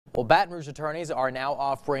Well, Baton Rouge attorneys are now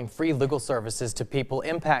offering free legal services to people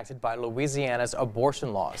impacted by Louisiana's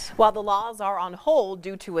abortion laws. While the laws are on hold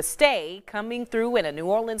due to a stay coming through in a New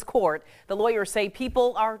Orleans court, the lawyers say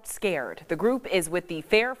people are scared. The group is with the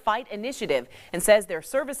Fair Fight Initiative and says their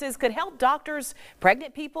services could help doctors,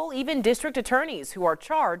 pregnant people, even district attorneys who are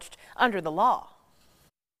charged under the law.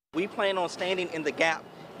 We plan on standing in the gap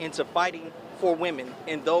into fighting for women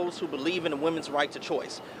and those who believe in a women's right to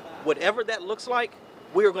choice. Whatever that looks like,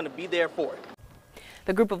 we're going to be there for it.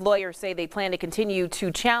 The group of lawyers say they plan to continue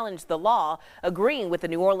to challenge the law, agreeing with the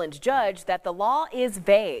New Orleans judge that the law is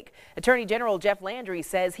vague. Attorney General Jeff Landry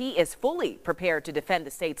says he is fully prepared to defend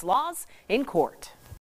the state's laws in court.